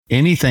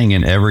anything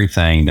and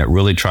everything that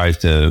really tries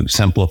to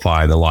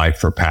simplify the life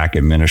for PAC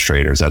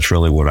administrators. That's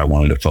really what I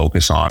wanted to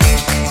focus on.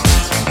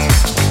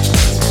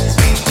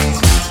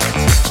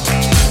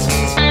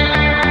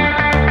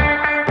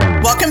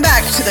 Welcome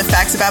back to the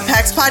Facts About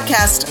PACs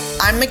podcast.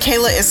 I'm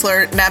Michaela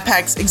Isler,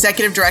 NAPAC's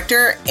Executive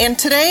Director, and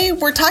today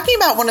we're talking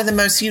about one of the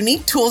most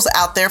unique tools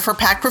out there for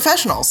PAC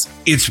professionals.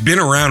 It's been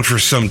around for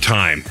some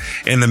time,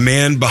 and the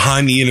man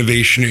behind the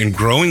innovation and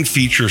growing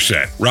feature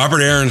set, Robert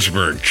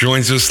Ahrensberg,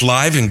 joins us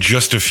live in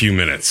just a few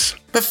minutes.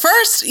 But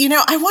first,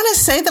 I want to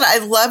say that I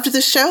loved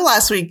the show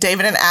last week,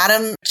 David and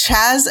Adam.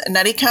 Chaz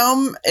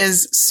Nuttycombe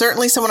is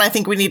certainly someone I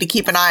think we need to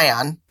keep an eye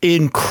on.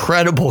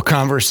 Incredible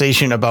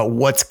conversation about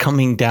what's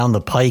coming down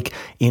the pike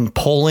in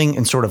polling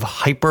and sort of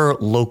hyper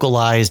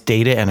localized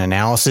data and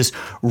analysis.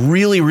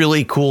 Really,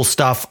 really cool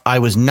stuff. I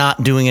was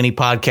not doing any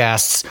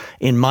podcasts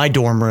in my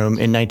dorm room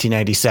in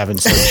 1997,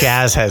 so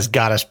Chaz has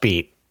got us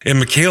beat. And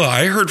Michaela,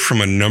 I heard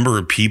from a number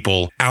of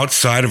people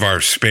outside of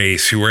our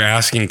space who were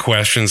asking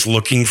questions,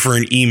 looking for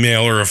an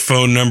email or a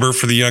phone number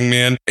for the young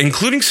man,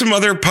 including some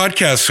other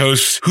podcast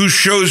hosts whose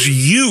shows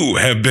you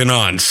have been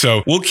on.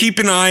 So we'll keep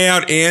an eye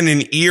out and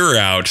an ear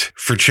out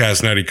for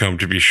Chaz Nuttycombe,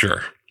 to be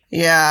sure.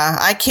 Yeah,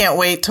 I can't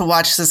wait to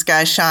watch this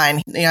guy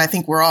shine. I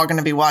think we're all going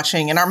to be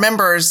watching, and our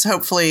members,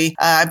 hopefully,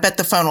 I bet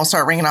the phone will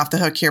start ringing off the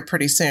hook here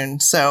pretty soon.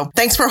 So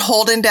thanks for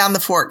holding down the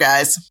fort,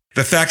 guys.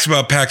 The Facts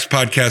About PACs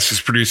podcast is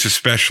produced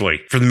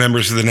especially for the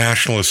members of the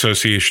National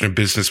Association of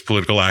Business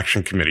Political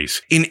Action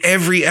Committees. In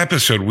every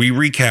episode, we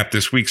recap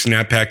this week's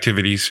NAP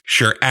activities,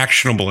 share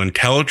actionable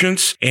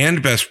intelligence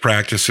and best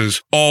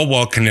practices, all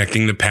while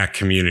connecting the PAC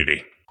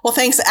community. Well,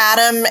 thanks,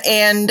 Adam.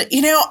 And,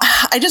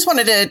 I just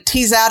wanted to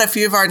tease out a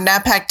few of our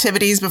NAP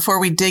activities before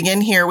we dig in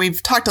here.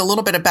 We've talked a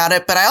little bit about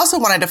it, but I also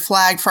wanted to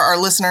flag for our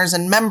listeners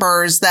and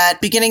members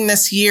that beginning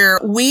this year,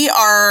 we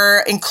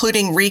are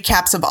including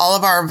recaps of all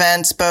of our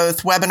events,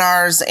 both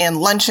webinars and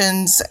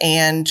luncheons,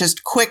 and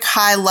just quick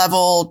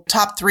high-level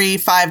top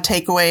 3-5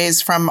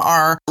 takeaways from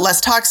our Let's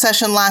Talk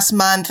session last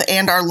month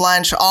and our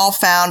lunch, all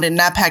found in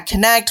NAPAC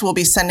Connect. We'll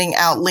be sending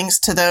out links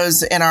to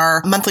those in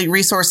our monthly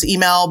resource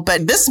email.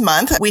 But this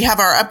month, we have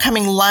our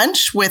upcoming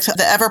lunch with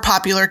the ever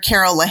popular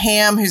Carol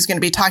Laham, who's going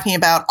to be talking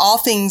about all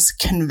things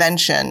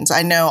conventions.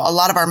 I know a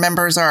lot of our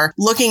members are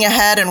looking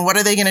ahead and what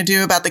are they going to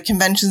do about the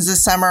conventions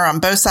this summer on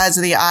both sides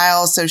of the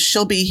aisle. So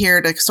she'll be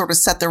here to sort of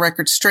set the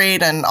record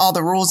straight and all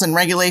the rules and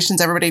regulations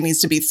everybody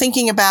needs to be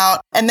thinking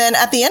about. And then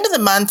at the end of the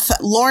month,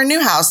 Lauren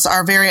Newhouse,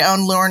 our very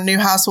own Lauren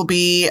Newhouse, will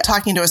be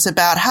talking to us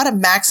about how to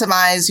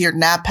maximize your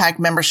NAPAC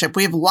membership.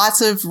 We have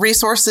lots of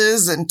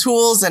resources and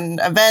tools and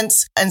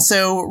events. And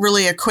so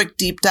really a quick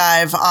deep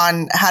dive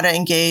on how to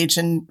engage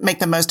and make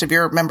the most of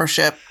your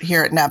membership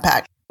here at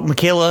NAPAC.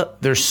 Michaela,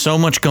 there's so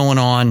much going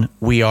on.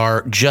 We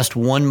are just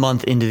 1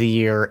 month into the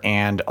year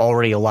and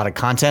already a lot of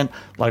content,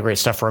 a lot of great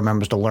stuff for our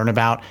members to learn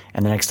about.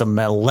 And the next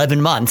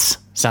 11 months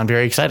sound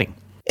very exciting.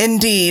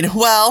 Indeed.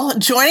 Well,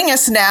 joining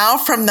us now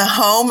from the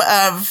home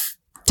of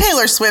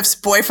Taylor Swift's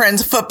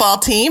boyfriend's football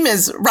team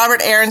is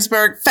Robert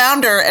Ahrensberg,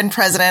 founder and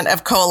president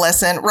of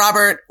Coalescent.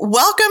 Robert,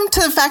 welcome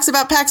to the Facts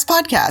About PACs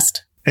podcast.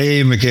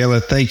 Hey, Michaela,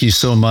 thank you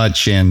so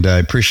much. And I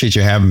appreciate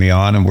you having me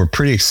on. And we're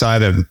pretty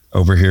excited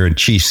over here in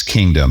Chiefs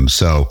Kingdom.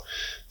 So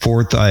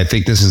I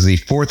think this is the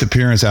fourth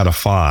appearance out of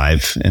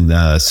 5 in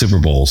the Super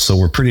Bowl. So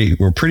we're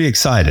pretty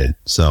excited.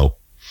 So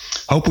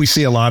hope we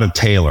see a lot of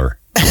Taylor,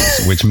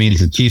 which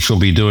means the Chiefs will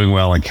be doing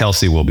well and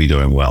Kelsey will be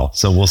doing well.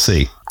 So we'll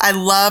see.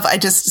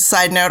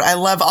 Side note, I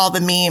love all the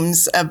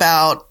memes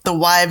about the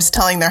wives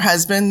telling their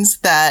husbands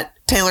that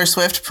Taylor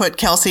Swift put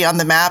Kelsey on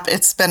the map.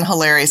 It's been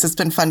hilarious. It's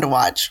been fun to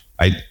watch.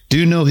 I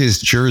do know his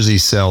jersey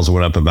sales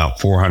went up about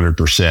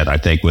 400%, I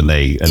think, when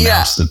they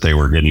announced that they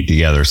were getting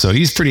together. So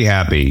he's pretty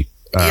happy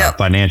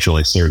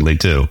financially, certainly,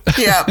 too.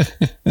 Yeah.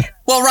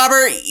 Well,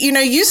 Robert,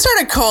 you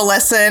started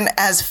Coalescent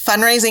as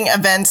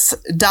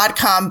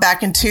fundraisingevents.com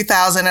back in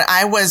 2000. And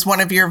I was one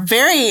of your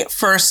very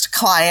first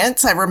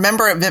clients. I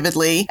remember it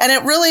vividly. And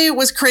it really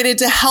was created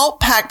to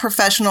help PAC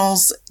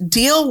professionals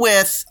deal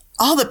with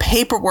all the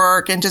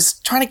paperwork and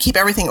just trying to keep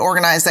everything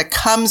organized that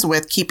comes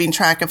with keeping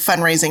track of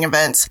fundraising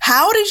events.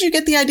 How did you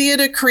get the idea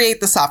to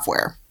create the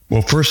software?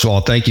 Well, first of all,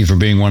 thank you for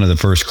being one of the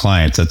first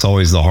clients. That's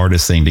always the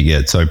hardest thing to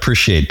get. So I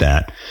appreciate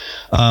that.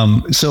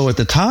 So at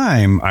the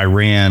time, I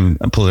ran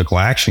a political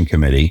action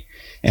committee.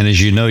 And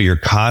as you know, you're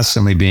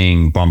constantly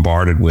being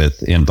bombarded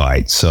with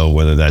invites. So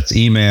whether that's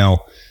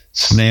email,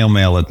 snail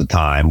mail at the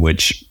time,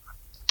 which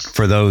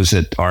for those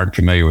that aren't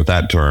familiar with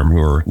that term, who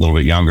are a little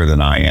bit younger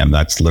than I am,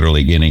 that's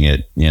literally getting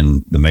it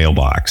in the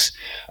mailbox.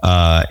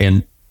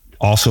 And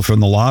also from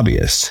the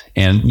lobbyists.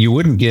 And you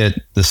wouldn't get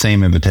the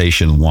same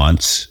invitation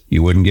once.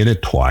 You wouldn't get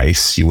it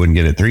twice. You wouldn't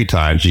get it 3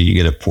 times. You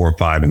get it 4,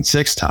 5, and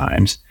 6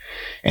 times.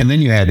 And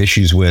then you had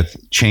issues with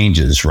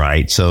changes,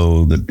 right?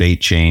 So the date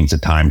change, the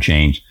time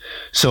change.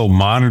 So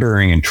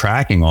monitoring and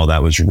tracking all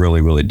that was really,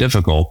 really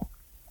difficult.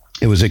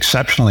 it was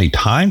exceptionally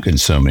time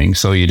consuming.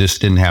 So you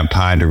just didn't have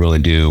time to really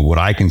do what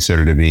I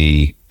consider to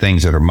be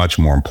things that are much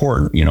more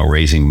important,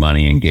 raising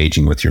money,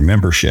 engaging with your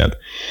membership.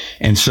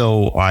 And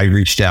so I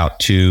reached out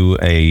to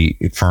a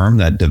firm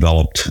that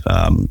developed,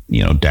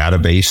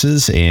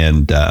 databases,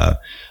 and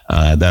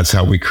that's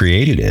how we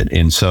created it.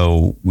 And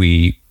so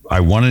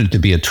I wanted it to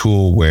be a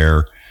tool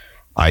where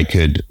I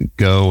could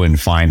go and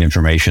find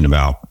information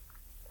about,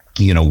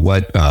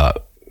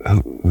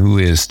 who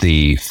is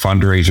the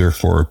fundraiser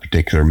for a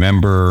particular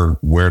member?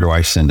 Where do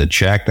I send a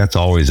check? That's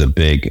always a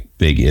big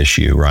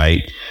issue,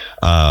 right?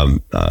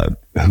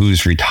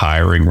 Who's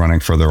retiring, running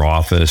for their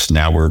office?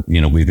 Now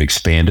we've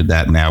expanded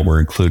that. Now we're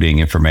including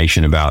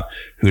information about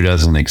who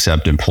doesn't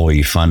accept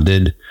employee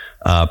funded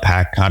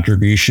PAC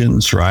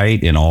contributions,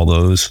 right? In all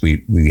those,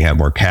 we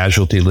have our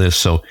casualty list.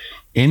 So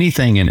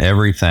anything and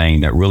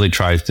everything that really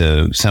tries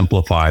to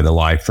simplify the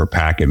life for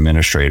PAC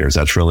administrators,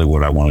 that's really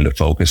what I wanted to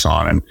focus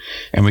on.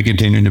 And we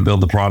continue to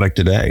build the product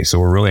today. So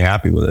we're really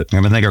happy with it.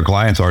 And I think our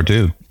clients are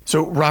too.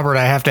 So, Robert,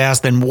 I have to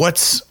ask then,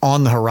 what's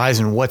on the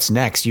horizon? What's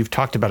next? You've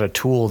talked about a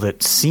tool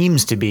that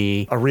seems to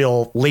be a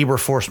real labor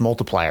force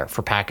multiplier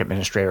for PAC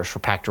administrators, for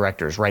PAC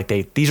directors, right?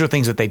 These are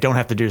things that they don't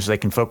have to do so they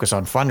can focus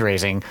on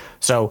fundraising.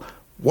 So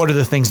what are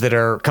the things that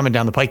are coming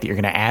down the pike that you're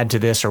going to add to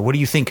this? Or what do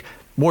you think,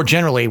 more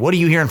generally, what are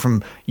you hearing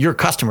from your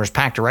customers,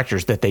 PAC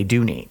directors, that they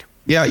do need?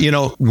 Yeah,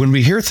 when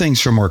we hear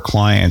things from our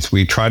clients,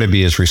 we try to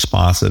be as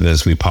responsive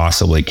as we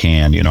possibly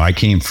can. I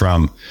came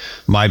from,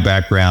 my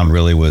background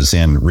really was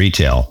in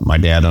retail. My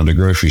dad owned a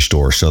grocery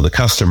store, so the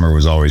customer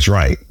was always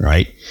right?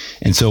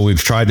 And so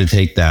we've tried to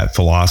take that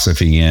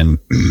philosophy in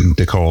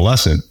to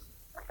Coalescent.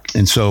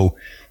 And so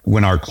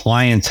when our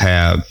clients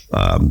have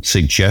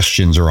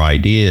suggestions or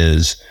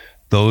ideas,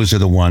 those are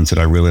the ones that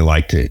I really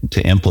like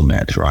to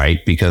implement, right?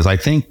 Because I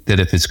think that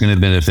if it's going to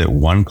benefit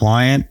one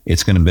client,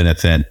 it's going to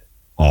benefit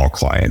all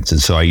clients.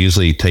 And so I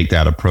usually take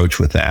that approach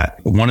with that.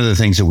 One of the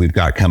things that we've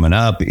got coming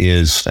up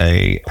is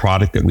a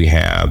product that we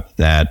have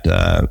that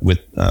with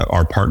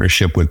our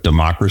partnership with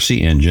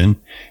Democracy Engine.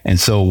 And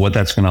so what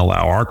that's going to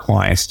allow our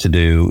clients to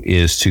do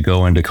is to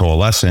go into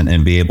Coalescent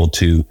and be able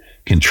to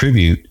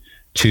contribute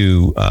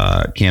to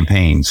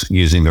campaigns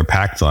using their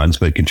PAC funds,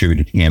 but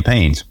contribute to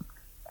campaigns.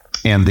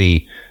 And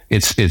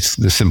it's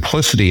the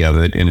simplicity of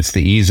it, and it's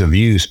the ease of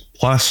use.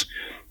 Plus,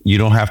 you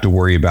don't have to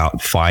worry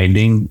about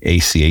finding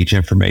ACH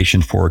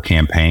information for a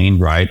campaign,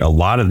 right? A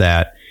lot of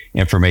that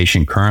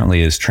information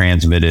currently is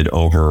transmitted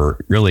over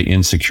really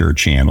insecure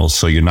channels.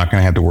 So you're not going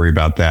to have to worry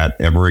about that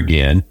ever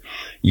again.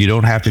 You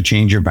don't have to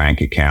change your bank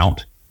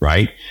account,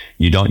 right?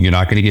 You're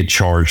not going to get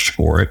charged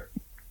for it.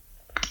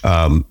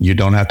 You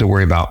don't have to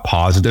worry about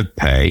positive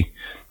pay.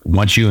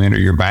 Once you enter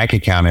your bank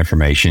account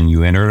information,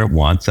 you enter it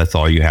once. That's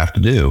all you have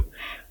to do.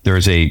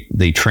 There's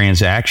the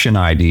transaction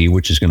ID,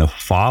 which is going to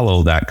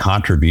follow that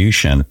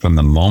contribution from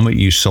the moment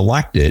you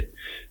select it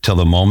till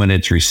the moment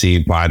it's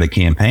received by the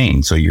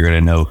campaign. So you're going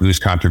to know whose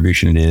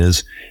contribution it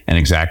is and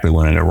exactly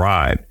when it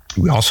arrived.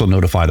 We also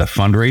notify the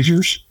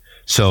fundraisers.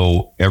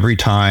 So every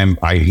time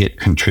I hit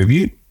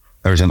contribute,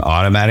 there's an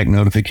automatic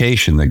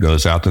notification that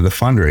goes out to the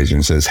fundraiser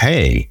and says,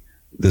 hey,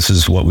 this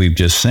is what we've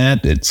just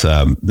sent. It's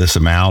this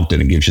amount,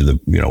 and it gives you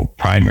the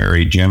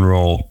primary,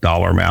 general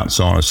dollar amount,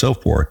 so on and so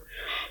forth.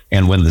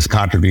 And when this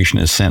contribution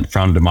is sent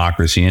from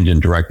Democracy Engine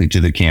directly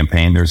to the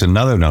campaign, there's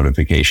another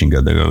notification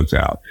that goes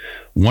out.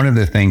 One of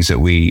the things that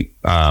we,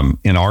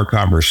 in our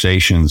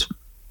conversations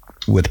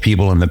with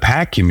people in the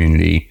PAC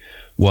community,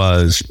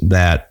 was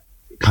that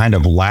kind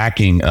of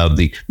lacking of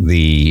the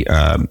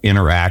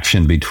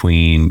interaction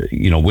between,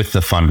 with the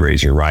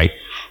fundraiser, right?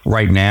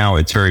 Right now,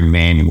 it's very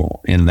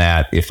manual in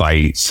that if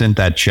I sent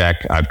that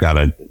check, I've got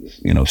to,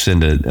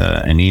 send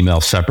an email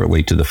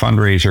separately to the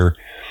fundraiser.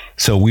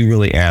 So we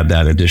really add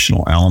that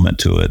additional element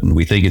to it, and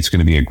we think it's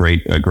going to be a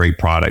great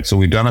product. So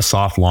we've done a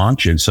soft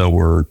launch, and so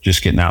we're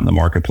just getting out in the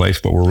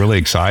marketplace, but we're really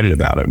excited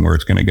about it and where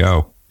it's going to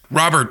go.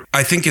 Robert,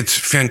 I think it's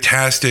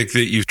fantastic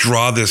that you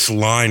draw this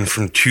line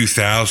from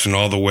 2000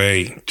 all the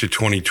way to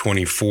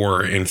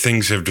 2024, and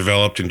things have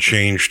developed and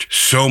changed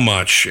so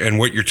much. And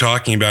what you're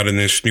talking about in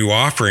this new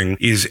offering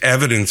is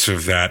evidence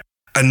of that.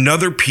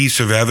 Another piece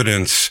of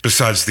evidence,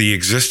 besides the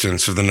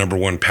existence of the number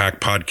one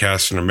PAC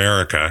podcast in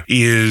America,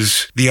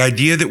 is the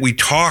idea that we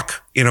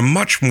talk in a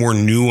much more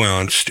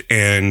nuanced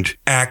and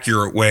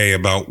accurate way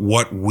about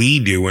what we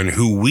do and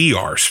who we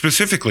are,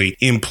 specifically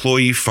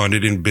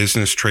employee-funded and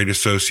business trade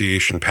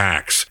association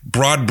PACs.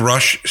 Broad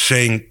brush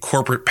saying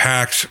corporate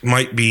PACs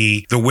might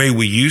be the way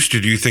we used to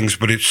do things,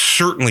 but it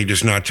certainly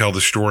does not tell the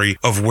story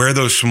of where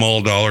those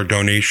small dollar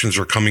donations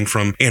are coming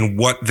from and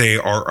what they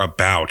are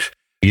about.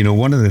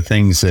 One of the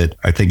things that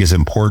I think is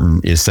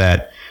important is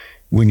that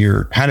when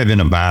you're kind of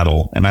in a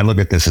battle, and I look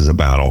at this as a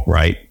battle,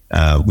 right?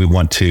 We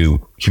want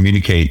to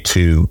communicate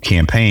to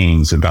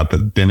campaigns about the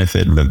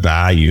benefit and the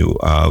value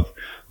of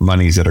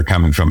monies that are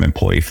coming from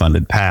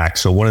employee-funded PACs.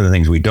 So one of the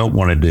things we don't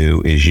want to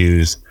do is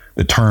use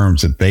the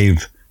terms that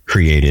they've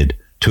created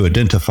to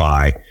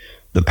identify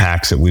the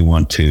PACs that we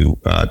want to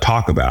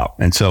talk about.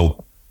 And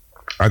so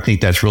I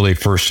think that's really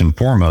first and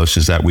foremost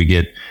is that we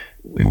get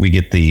we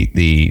get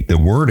the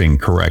wording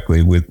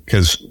correctly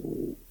because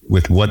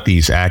with what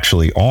these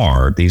actually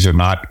are. These are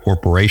not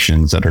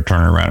corporations that are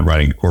turning around and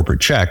writing a corporate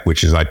check,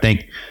 which is, I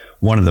think,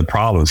 one of the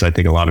problems. I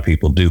think a lot of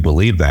people do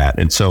believe that.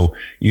 And so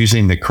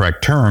using the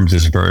correct terms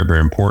is very, very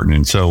important.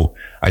 And so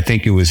I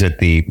think it was at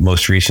the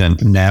most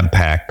recent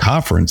PAC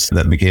conference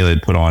that Michaela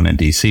had put on in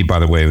DC. By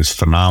the way, it was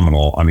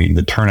phenomenal. I mean,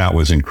 the turnout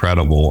was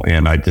incredible.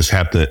 And I just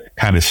have to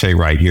kind of say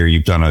right here,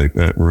 you've done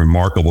a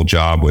remarkable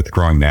job with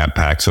growing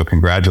PAC. So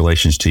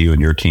congratulations to you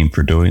and your team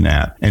for doing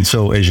that. And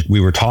so as we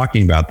were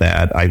talking about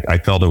that, I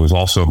felt it was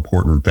also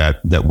important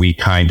that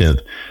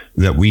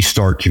we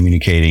start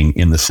communicating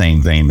in the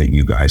same vein that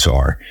you guys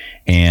are.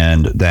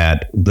 And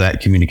that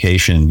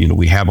communication,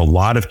 we have a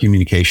lot of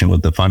communication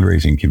with the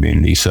fundraising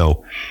community.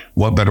 So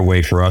what better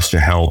way for us to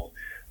help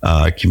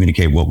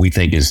communicate what we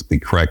think is the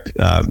correct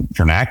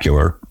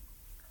vernacular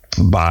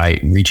by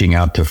reaching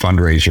out to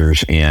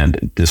fundraisers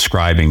and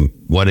describing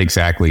what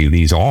exactly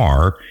these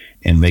are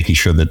and making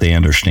sure that they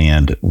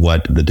understand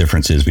what the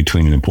difference is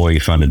between an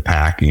employee-funded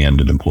PAC and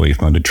an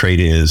employee-funded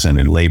trade is, and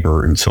in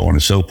labor, and so on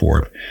and so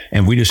forth.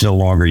 And we just no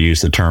longer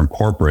use the term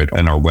corporate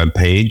on our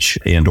webpage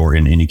and or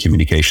in any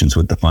communications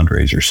with the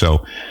fundraiser.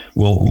 So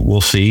we'll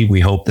see.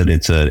 We hope that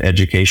it's an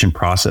education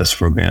process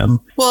for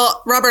them.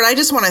 Well, Robert, I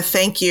just want to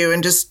thank you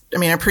and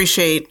I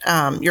appreciate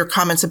your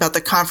comments about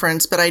the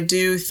conference, but I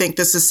do think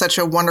this is such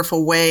a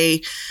wonderful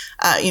way.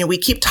 We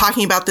keep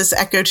talking about this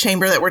echo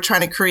chamber that we're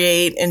trying to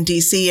create in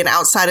DC and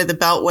outside of the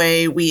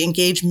Beltway. We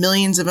engage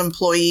millions of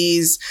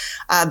employees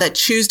that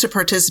choose to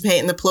participate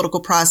in the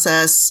political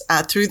process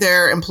through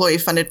their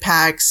employee-funded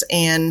PACs.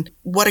 And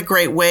what a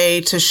great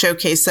way to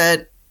showcase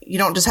that you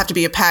don't just have to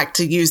be a PAC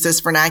to use this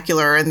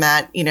vernacular, and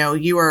that,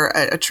 you are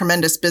a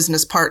tremendous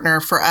business partner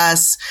for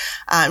us.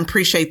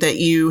 Appreciate that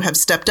you have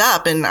stepped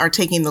up and are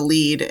taking the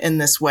lead in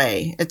this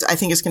way. I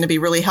think it's going to be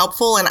really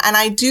helpful. And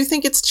I do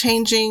think it's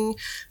changing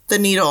the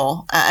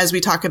needle as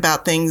we talk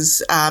about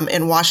things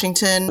in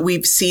Washington.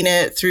 We've seen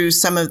it through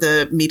some of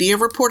the media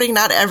reporting,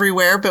 not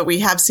everywhere, but we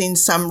have seen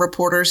some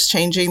reporters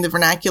changing the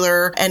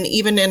vernacular. And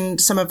even in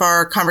some of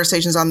our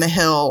conversations on the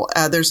Hill,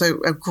 there's a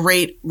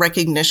great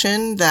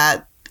recognition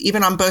that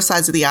even on both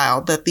sides of the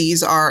aisle, that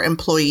these are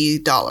employee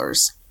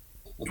dollars.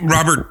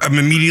 Robert, I'm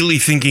immediately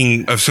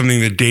thinking of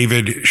something that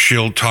David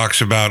Schild talks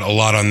about a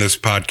lot on this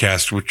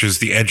podcast, which is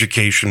the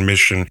education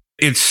mission.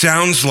 It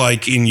sounds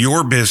like in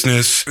your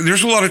business,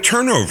 there's a lot of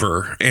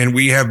turnover and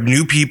we have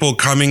new people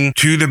coming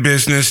to the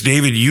business.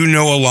 David, you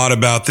know a lot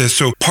about this.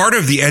 So part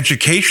of the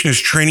education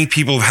is training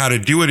people of how to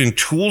do it. And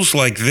tools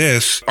like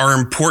this are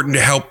important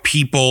to help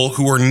people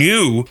who are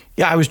new.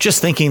 Yeah, I was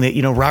just thinking that,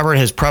 Robert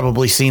has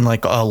probably seen,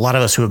 like a lot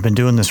of us who have been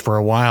doing this for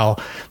a while,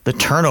 the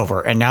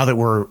turnover. And now that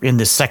we're in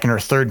this second or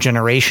third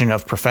generation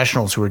of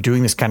professionals who are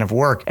doing this kind of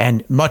work,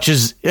 and much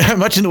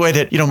in the way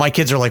that, my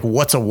kids are like,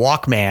 what's a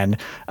Walkman?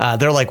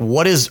 They're like,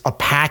 what is a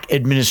PAC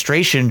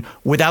administration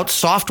without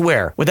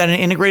software, without an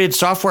integrated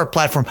software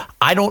platform?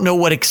 I don't know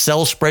what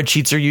Excel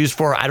spreadsheets are used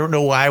for. I don't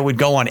know why I would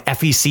go on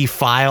FEC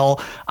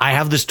file. I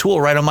have this tool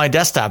right on my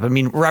desktop. I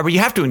mean, Robert, you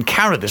have to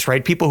encounter this,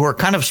 right? People who are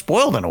kind of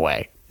spoiled in a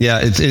way. Yeah,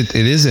 it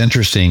is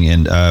interesting.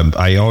 And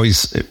I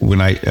always,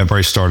 whenever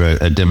I start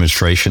a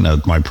demonstration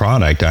of my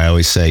product, I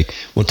always say,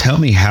 well, tell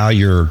me how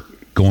you're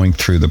going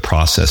through the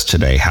process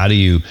today. How do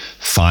you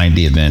find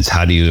the events?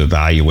 How do you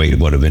evaluate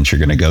what events you're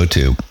going to go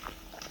to?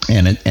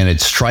 And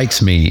it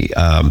strikes me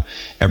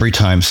every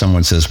time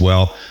someone says,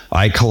 well,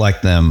 I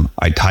collect them,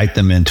 I type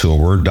them into a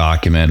Word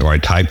document, or I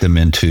type them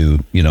into,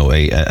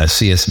 a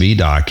CSV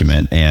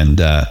document and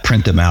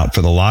print them out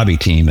for the lobby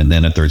team. And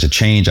then if there's a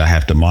change, I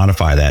have to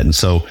modify that. And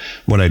so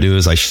what I do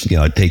is I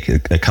take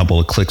a couple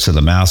of clicks of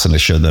the mouse and I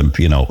show them,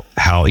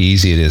 how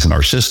easy it is in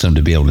our system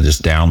to be able to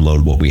just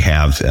download what we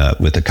have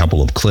with a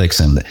couple of clicks.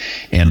 And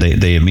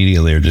they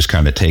immediately are just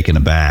kind of taken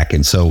aback.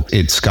 And so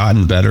it's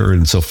gotten better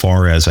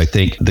insofar as I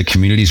think the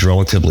community is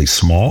relatively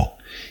small.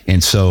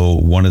 And so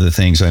one of the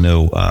things I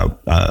know,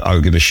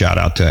 I'll give a shout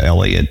out to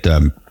Elliot,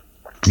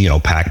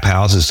 PAC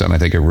Pals has done, I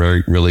think, a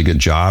really, really good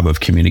job of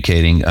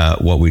communicating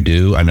what we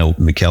do. I know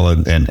Michaela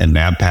and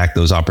NABPAC,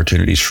 those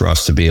opportunities for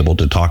us to be able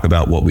to talk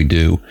about what we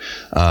do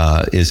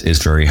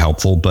is very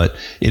helpful. But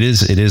it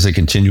is a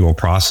continual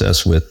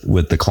process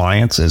with the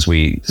clients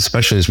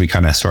especially as we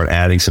kind of start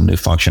adding some new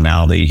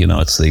functionality.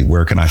 It's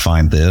where can I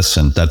find this?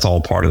 And that's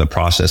all part of the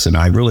process. And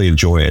I really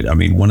enjoy it. I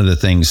mean, one of the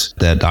things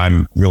that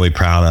I'm really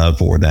proud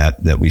of, or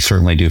that we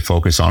certainly do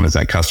focus on, is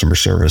that customer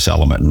service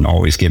element and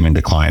always giving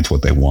the clients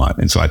what they want.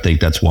 And so I think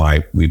that's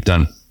why we've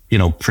done,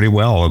 pretty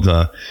well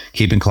of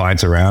keeping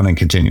clients around and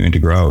continuing to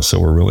grow. So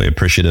we're really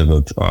appreciative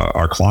of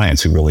our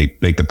clients who really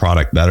make the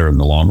product better in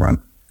the long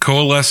run.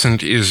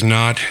 Coalescent is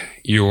not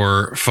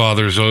your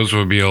father's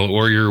Oldsmobile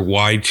or your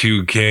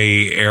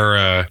Y2K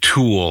era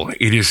tool.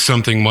 It is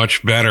something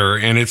much better,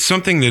 and it's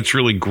something that's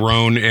really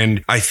grown.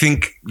 And I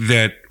think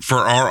that for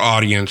our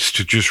audience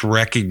to just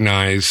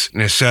recognize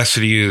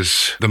necessity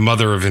is the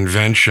mother of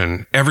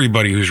invention.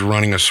 Everybody who's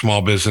running a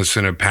small business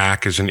in a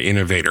PAC is an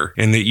innovator,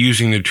 and that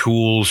using the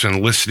tools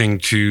and listening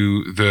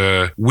to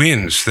the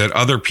wins that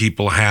other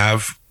people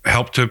have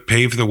help to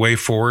pave the way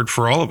forward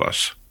for all of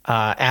us.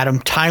 Adam,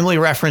 timely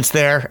reference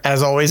there,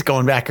 as always,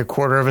 going back a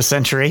quarter of a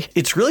century.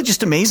 It's really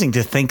just amazing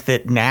to think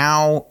that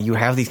now you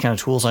have these kind of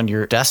tools on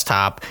your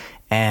desktop.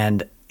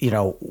 And,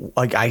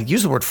 like I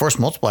used the word force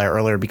multiplier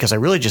earlier because I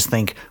really just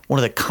think one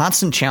of the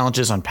constant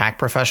challenges on PAC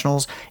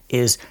professionals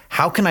is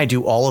how can I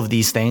do all of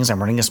these things? I'm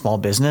running a small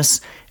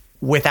business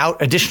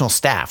without additional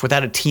staff,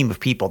 without a team of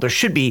people. There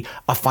should be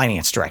a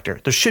finance director.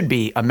 There should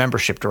be a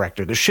membership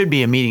director. There should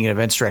be a meeting and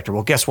events director.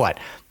 Well, guess what?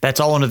 That's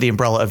all under the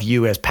umbrella of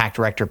you as PAC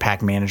director,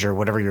 PAC manager,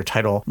 whatever your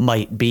title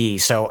might be.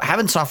 So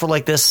having software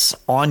like this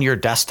on your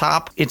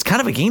desktop, it's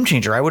kind of a game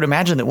changer. I would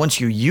imagine that once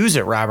you use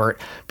it,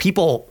 Robert,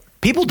 people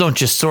don't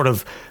just sort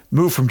of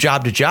move from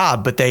job to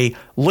job, but they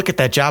look at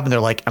that job and they're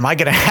like, am I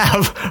going to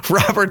have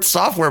Robert's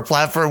software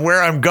platform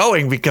where I'm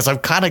going? Because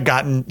I've kind of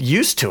gotten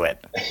used to it.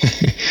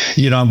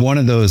 I'm one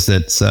of those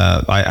that's,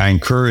 I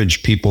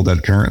encourage people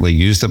that currently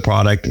use the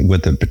product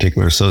with a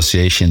particular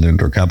association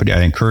or company.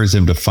 I encourage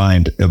them to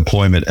find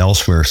employment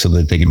elsewhere so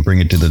that they can bring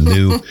it to the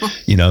new,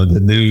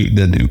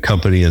 the new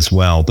company as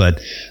well. But,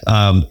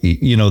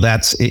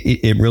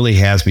 it really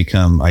has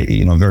become,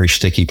 a very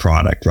sticky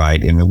product,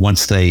 right? And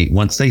once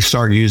they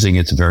start using it,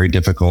 it's very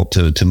difficult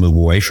to move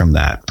away from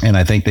that. And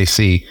I think they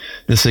see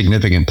the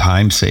significant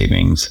time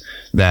savings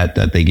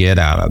that they get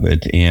out of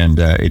it. And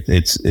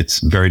it's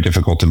very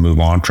difficult to move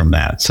on from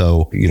that.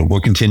 So, we'll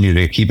continue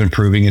to keep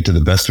improving it to the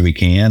best we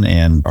can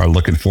and are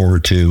looking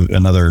forward to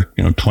another,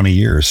 20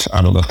 years.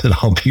 I don't know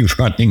that I'll be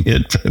running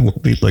it, but we'll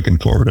be looking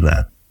forward to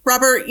that.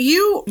 Robert,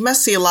 you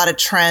must see a lot of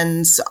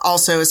trends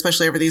also,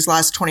 especially over these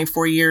last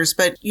 24 years,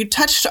 but you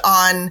touched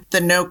on the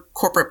no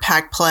corporate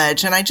PAC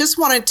pledge. And I just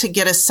wanted to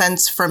get a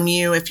sense from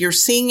you if you're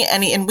seeing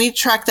any, and we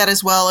track that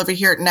as well over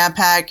here at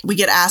NAPAC. We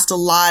get asked a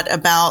lot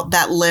about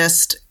that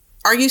list.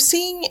 Are you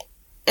seeing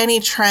any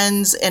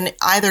trends in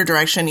either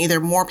direction, either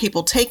more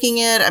people taking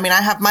it? I mean,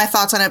 I have my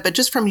thoughts on it, but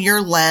just from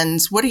your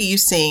lens, what are you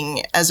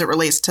seeing as it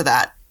relates to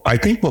that? I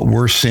think what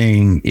we're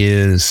seeing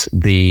is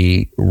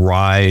the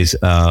rise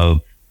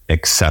of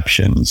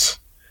exceptions.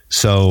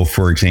 So,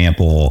 for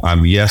example,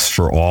 I'm yes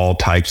for all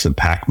types of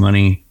PAC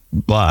money,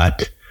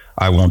 but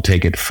I won't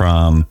take it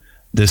from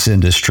this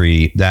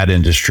industry, that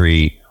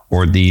industry,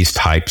 or these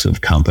types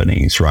of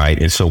companies, right?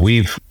 And so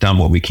we've done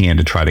what we can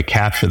to try to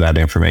capture that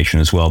information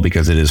as well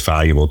because it is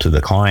valuable to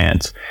the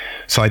clients.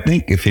 So I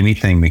think, if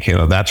anything,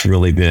 Michaela, that's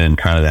really been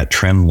kind of that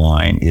trend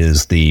line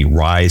is the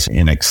rise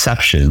in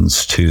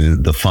exceptions to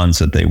the funds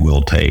that they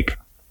will take.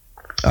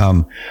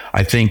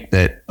 I think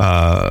that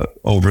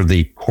over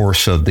the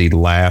course of the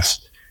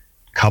last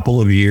couple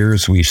of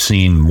years, we've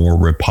seen more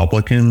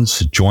Republicans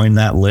join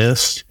that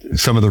list.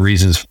 Some of the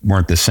reasons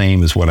weren't the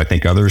same as what I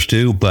think others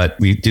do, but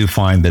we do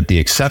find that the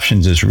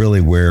exceptions is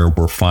really where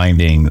we're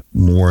finding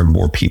more and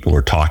more people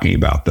are talking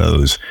about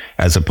those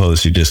as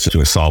opposed to just to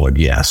a solid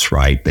yes,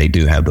 right? They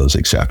do have those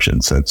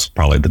exceptions. That's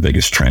probably the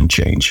biggest trend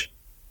change.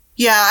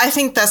 Yeah, I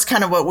think that's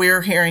kind of what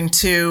we're hearing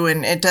too.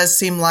 And it does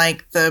seem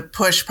like the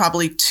push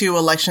probably 2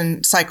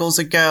 election cycles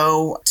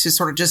ago to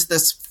sort of just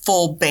this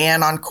full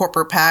ban on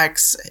corporate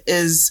PACs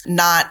is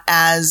not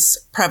as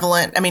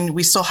prevalent. I mean,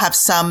 we still have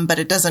some, but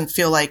it doesn't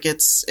feel like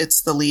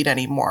it's the lead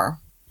anymore.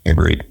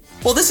 Agreed.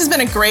 Well, this has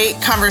been a great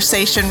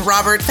conversation.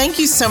 Robert, thank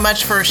you so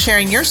much for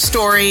sharing your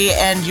story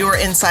and your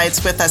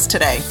insights with us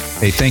today.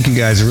 Hey, thank you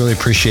guys. I really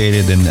appreciate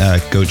it. And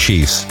go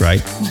Chiefs,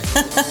 right?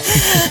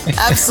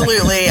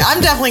 Absolutely.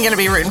 I'm definitely going to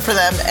be rooting for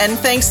them. And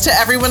thanks to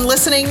everyone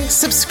listening.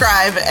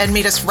 Subscribe and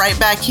meet us right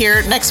back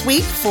here next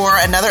week for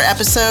another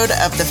episode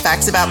of The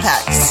Facts About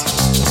PACs.